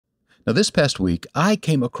Now, this past week, I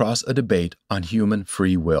came across a debate on human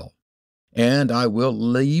free will. And I will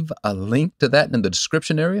leave a link to that in the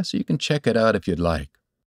description area so you can check it out if you'd like.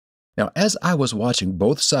 Now, as I was watching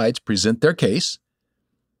both sides present their case,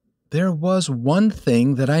 there was one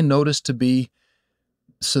thing that I noticed to be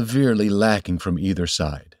severely lacking from either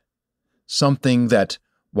side. Something that,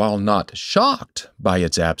 while not shocked by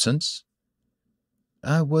its absence,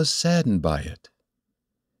 I was saddened by it.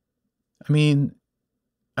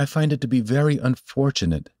 I find it to be very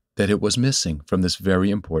unfortunate that it was missing from this very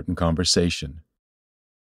important conversation.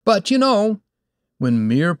 But when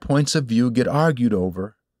mere points of view get argued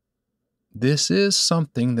over, this is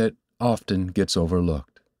something that often gets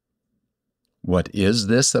overlooked. What is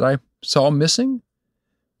this that I saw missing?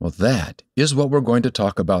 Well, that is what we're going to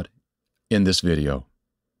talk about in this video.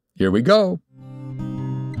 Here we go.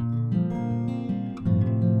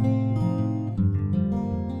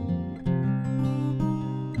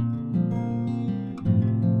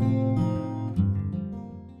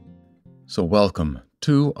 So welcome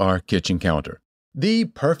to our kitchen counter, the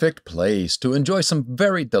perfect place to enjoy some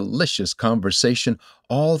very delicious conversation,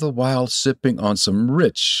 all the while sipping on some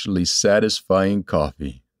richly satisfying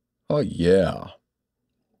coffee. Oh yeah.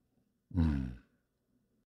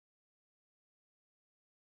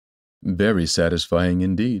 Very satisfying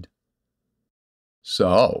indeed.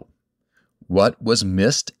 So, what was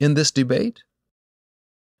missed in this debate?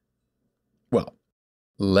 Well,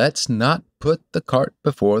 let's not put the cart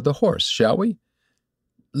before the horse, shall we?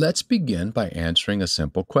 Let's begin by answering a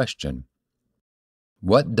simple question.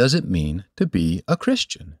 What does it mean to be a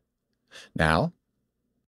Christian? Now,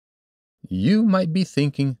 you might be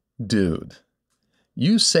thinking, dude,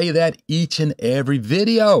 you say that each and every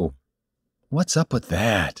video. What's up with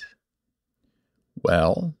that?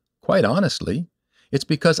 Well, quite honestly, it's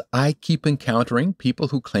because I keep encountering people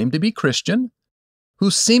who claim to be Christian, who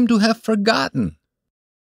seem to have forgotten,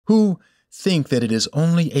 who think that it is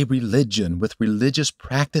only a religion with religious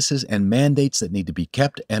practices and mandates that need to be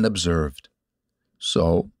kept and observed.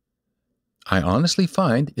 So, I honestly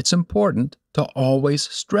find it's important to always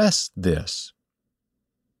stress this.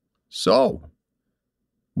 So,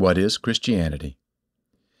 what is Christianity?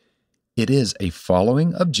 It is a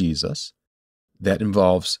following of Jesus that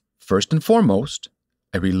involves, first and foremost,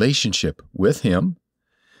 a relationship with Him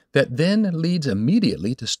that then leads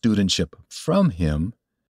immediately to studentship from Him,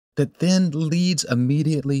 that then leads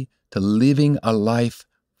immediately to living a life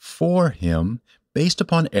for Him based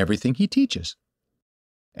upon everything He teaches.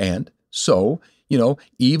 And so,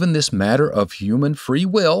 even this matter of human free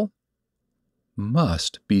will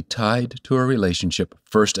must be tied to a relationship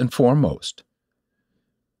first and foremost.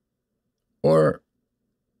 Or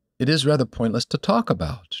it is rather pointless to talk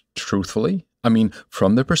about, truthfully,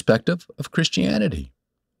 from the perspective of Christianity.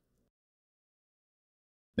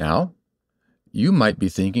 Now, you might be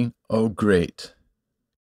thinking, oh, great.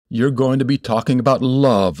 You're going to be talking about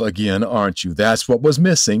love again, aren't you? That's what was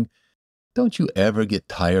missing. Don't you ever get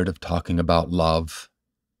tired of talking about love?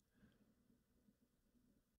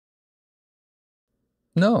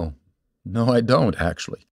 No, I don't,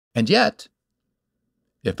 actually. And yet,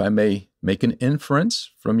 if I may make an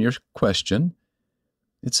inference from your question,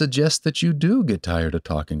 it suggests that you do get tired of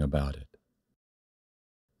talking about it.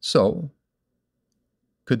 So,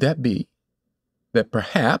 could that be that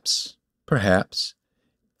perhaps,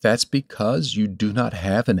 that's because you do not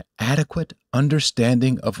have an adequate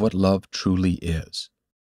understanding of what love truly is?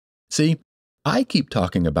 See, I keep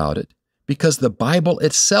talking about it because the Bible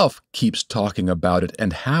itself keeps talking about it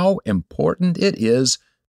and how important it is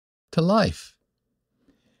to life.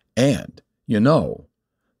 And,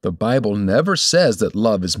 the Bible never says that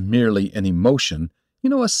love is merely an emotion,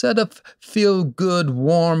 a set of feel-good,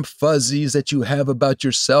 warm fuzzies that you have about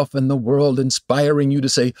yourself and the world, inspiring you to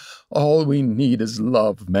say, all we need is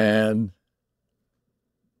love, man.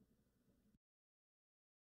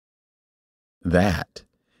 That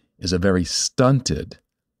is a very stunted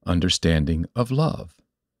understanding of love.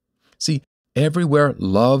 See, everywhere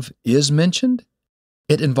love is mentioned,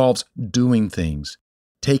 it involves doing things,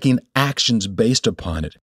 taking actions based upon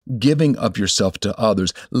it, giving of yourself to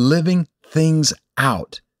others, living things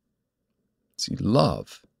out. See,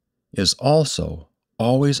 love is also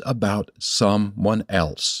always about someone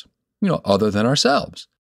else, other than ourselves.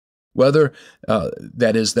 Whether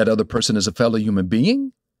that other person is a fellow human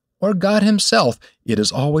being or God Himself, it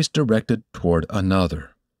is always directed toward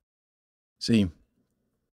another. See,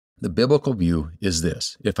 the biblical view is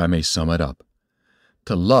this, if I may sum it up.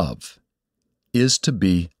 To love is to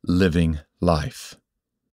be living life.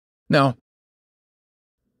 Now,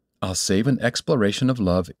 I'll save an exploration of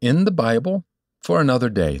love in the Bible for another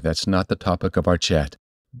day. That's not the topic of our chat.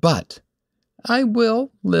 But I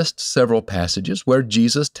will list several passages where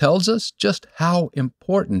Jesus tells us just how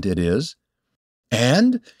important it is,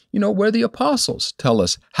 and, where the apostles tell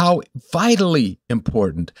us how vitally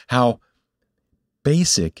important, how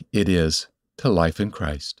basic it is to life in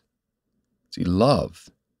Christ. See, love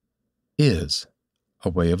is a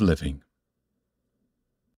way of living.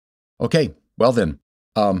 Okay, well then,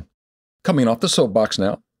 coming off the soapbox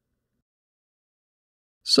now.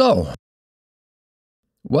 So,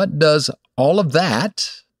 what does all of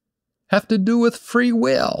that have to do with free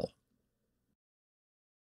will?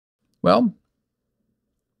 Well,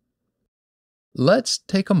 let's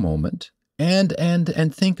take a moment and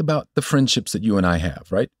think about the friendships that you and I have,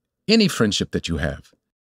 right? Any friendship that you have.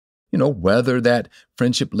 Whether that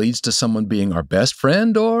friendship leads to someone being our best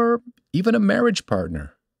friend or even a marriage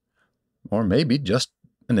partner. Or maybe just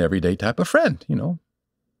an everyday type of friend,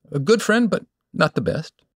 A good friend, but not the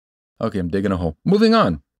best. Okay, I'm digging a hole. Moving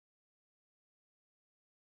on.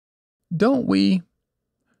 Don't we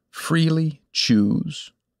freely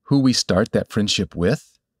choose who we start that friendship with?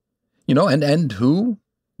 And who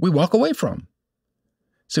we walk away from.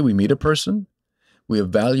 So we meet a person, we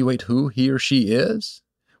evaluate who he or she is,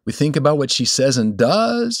 we think about what she says and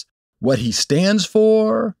does, what he stands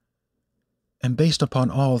for, and based upon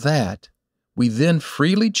all that, we then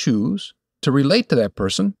freely choose to relate to that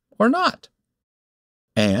person or not.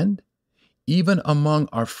 And even among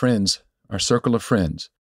our friends, our circle of friends,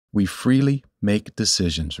 we freely make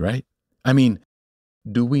decisions, right? I mean,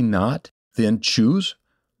 do we not then choose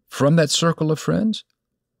from that circle of friends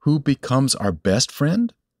who becomes our best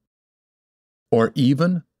friend? Or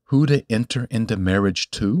even who to enter into marriage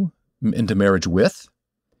with?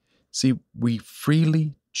 See, we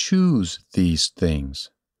freely choose these things,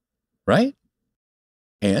 right?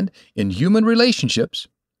 And in human relationships,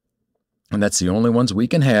 and that's the only ones we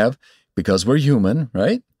can have because we're human,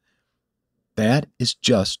 right? That is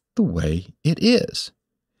just the way it is.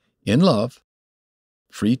 In love,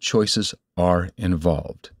 free choices are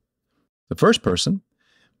involved. The first person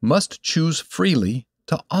must choose freely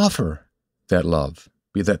to offer that love,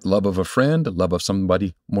 be that love of a friend, love of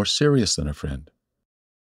somebody more serious than a friend.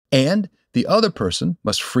 And the other person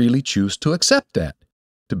must freely choose to accept that,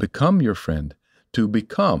 to become your friend, to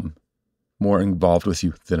become more involved with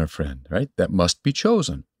you than a friend, right? That must be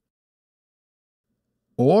chosen.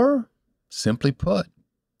 Or, simply put,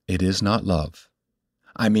 it is not love.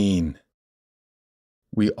 I mean,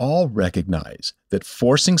 we all recognize that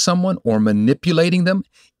forcing someone or manipulating them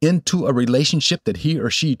into a relationship that he or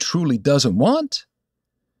she truly doesn't want,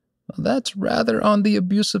 well, that's rather on the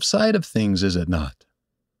abusive side of things, is it not?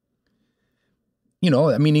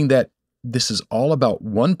 Meaning that this is all about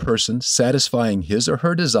one person satisfying his or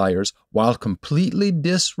her desires while completely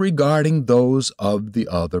disregarding those of the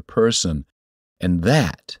other person. And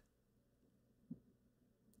that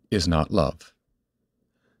is not love.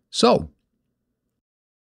 So,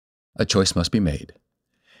 a choice must be made.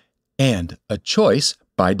 And a choice,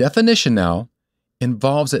 by definition now,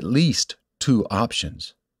 involves at least two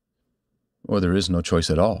options. Or there is no choice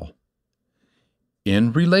at all.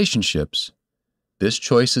 In relationships, this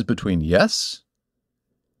choice is between yes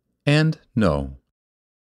and no.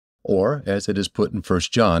 Or, as it is put in 1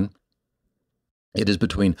 John, it is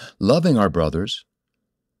between loving our brothers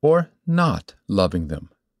or not loving them.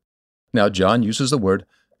 Now, John uses the word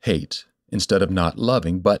hate instead of not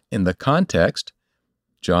loving, but in the context,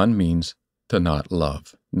 John means to not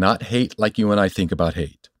love, not hate like you and I think about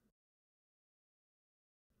hate.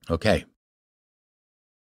 Okay.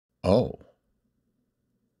 Oh.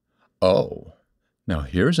 Now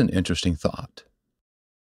here's an interesting thought.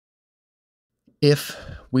 If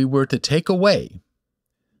we were to take away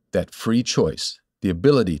that free choice, the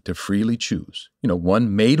ability to freely choose,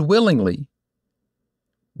 one made willingly,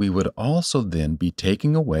 we would also then be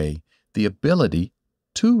taking away the ability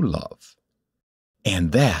to love.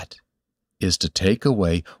 And that is to take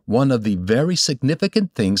away one of the very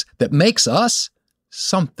significant things that makes us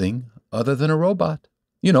something other than a robot.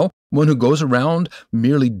 One who goes around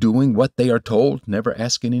merely doing what they are told, never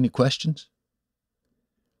asking any questions.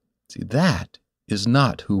 See, that is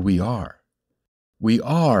not who we are. We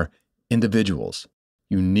are individuals,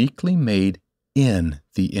 uniquely made in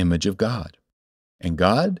the image of God. And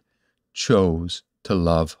God chose to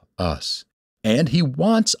love us. And He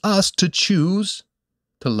wants us to choose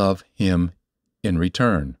to love Him in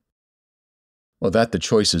return. Well, that the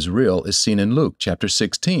choice is real is seen in Luke chapter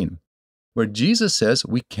 16, where Jesus says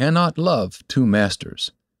we cannot love two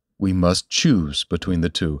masters. We must choose between the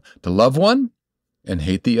two, to love one and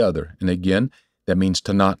hate the other. And again, that means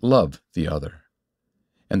to not love the other.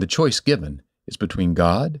 And the choice given is between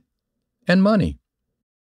God and money.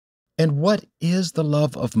 And what is the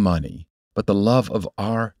love of money but the love of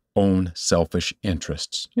our own selfish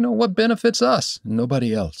interests? What benefits us?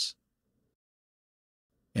 Nobody else.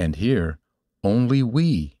 And here, only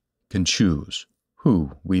we can choose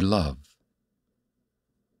who we love.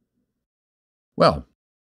 Well,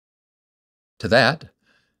 to that,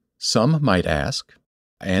 some might ask,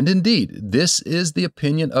 and indeed, this is the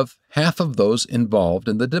opinion of half of those involved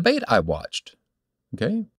in the debate I watched.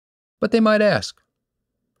 Okay? But they might ask,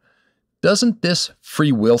 doesn't this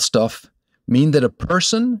free will stuff mean that a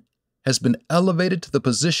person has been elevated to the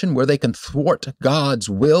position where they can thwart God's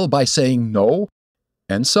will by saying no,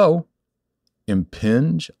 and so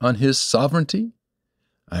impinge on His sovereignty?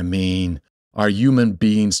 I mean, are human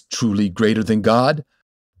beings truly greater than God?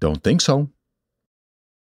 Don't think so.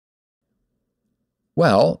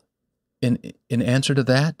 Well, in answer to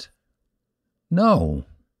that, no,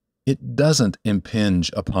 it doesn't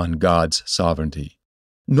impinge upon God's sovereignty,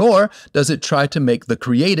 nor does it try to make the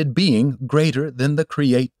created being greater than the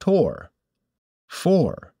Creator.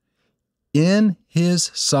 For in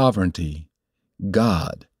His sovereignty,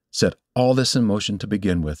 God set all this in motion to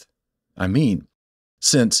begin with. I mean,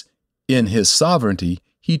 since in His sovereignty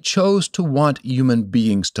He chose to want human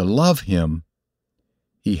beings to love Him,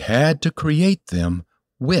 He had to create them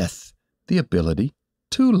with the ability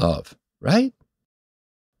to love, right?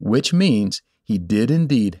 Which means He did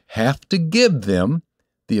indeed have to give them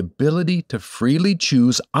the ability to freely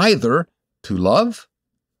choose either to love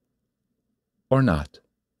or not.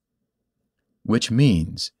 Which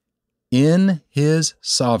means in His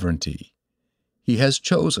sovereignty, He has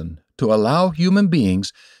chosen to allow human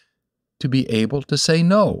beings to be able to say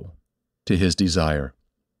no to His desire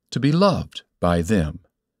to be loved by them.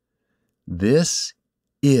 This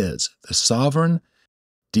is the sovereign,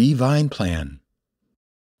 divine plan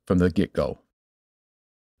from the get-go.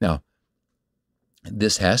 Now,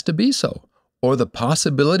 this has to be so, or the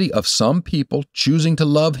possibility of some people choosing to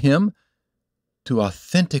love Him, to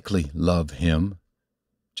authentically love Him,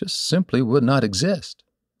 just simply would not exist.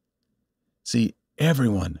 See,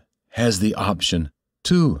 everyone has the option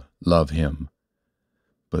to love Him,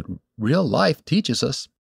 but real life teaches us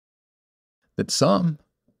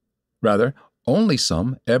that only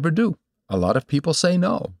some ever do. A lot of people say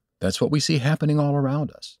no. That's what we see happening all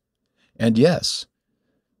around us. And yes,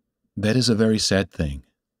 that is a very sad thing.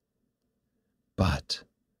 But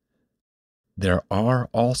there are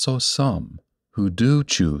also some who do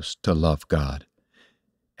choose to love God,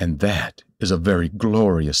 and that is a very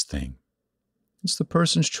glorious thing. It's the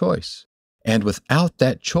person's choice. And without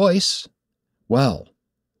that choice, well,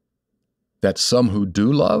 that some who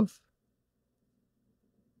do love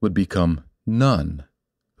would become none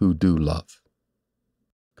who do love,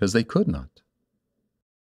 because they could not.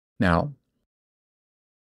 Now,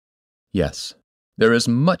 yes, there is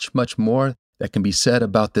much, much more that can be said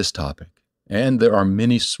about this topic, and there are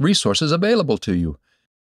many resources available to you.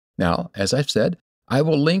 Now, as I've said, I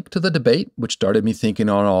will link to the debate, which started me thinking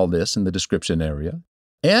on all this, in the description area,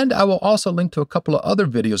 and I will also link to a couple of other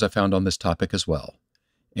videos I found on this topic as well.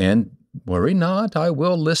 And worry not, I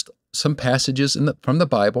will list some passages from the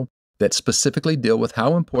Bible that specifically deal with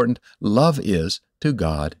how important love is to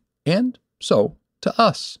God and so to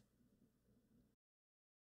us.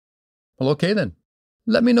 Well, okay then.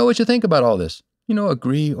 Let me know what you think about all this.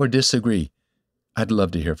 Agree or disagree. I'd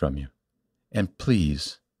love to hear from you. And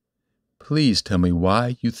please tell me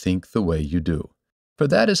why you think the way you do. For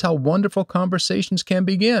that is how wonderful conversations can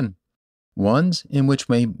begin. Ones in which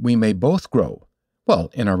we may both grow,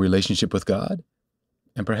 in our relationship with God,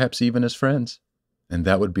 and perhaps even as friends. And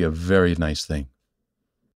that would be a very nice thing.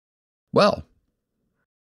 Well,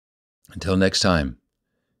 until next time,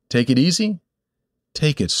 take it easy,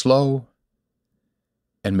 take it slow,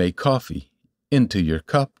 and may coffee into your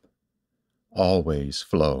cup always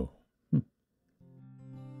flow.